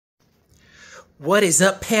What is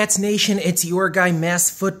up, Pats Nation? It's your guy, Mass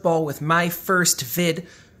Football, with my first vid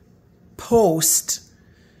post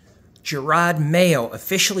Jerod Mayo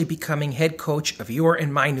officially becoming head coach of your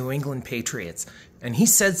and my New England Patriots. And he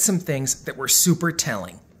said some things that were super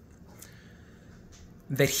telling.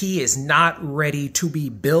 That he is not ready to be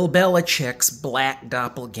Bill Belichick's black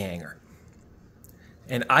doppelganger.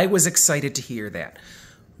 And I was excited to hear that.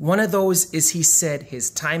 One of those is he said his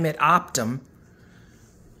time at Optum,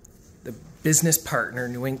 the business partner,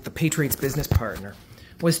 the Patriots business partner,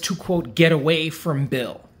 was to, quote, get away from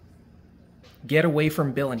Bill. Get away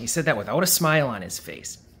from Bill. And he said that without a smile on his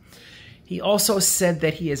face. He also said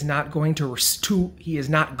that he is not going to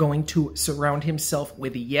surround himself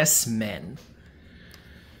with yes men.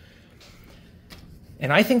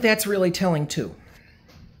 And I think that's really telling too.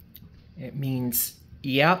 It means,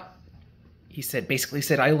 yeah, he basically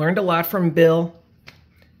said, I learned a lot from Bill,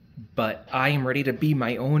 but I am ready to be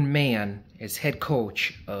my own man as head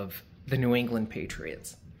coach of the New England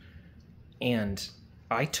Patriots. And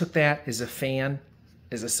I took that as a fan,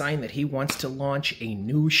 as a sign that he wants to launch a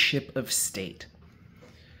new ship of state.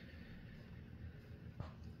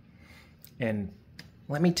 And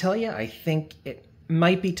let me tell you, I think it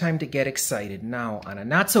might be time to get excited. Now, on a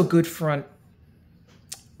not-so-good front,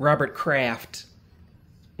 Robert Kraft,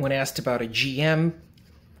 when asked about a GM,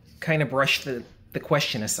 kind of brushed the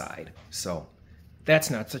question aside. So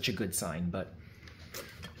that's not such a good sign. But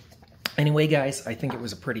anyway, guys, I think it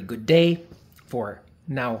was a pretty good day for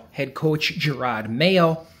now head coach Jerod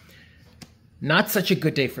Mayo. Not such a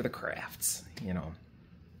good day for the Krafts,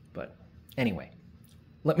 But anyway,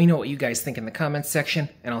 let me know what you guys think in the comments section,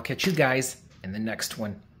 and I'll catch you guys in the next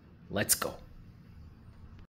one. Let's go.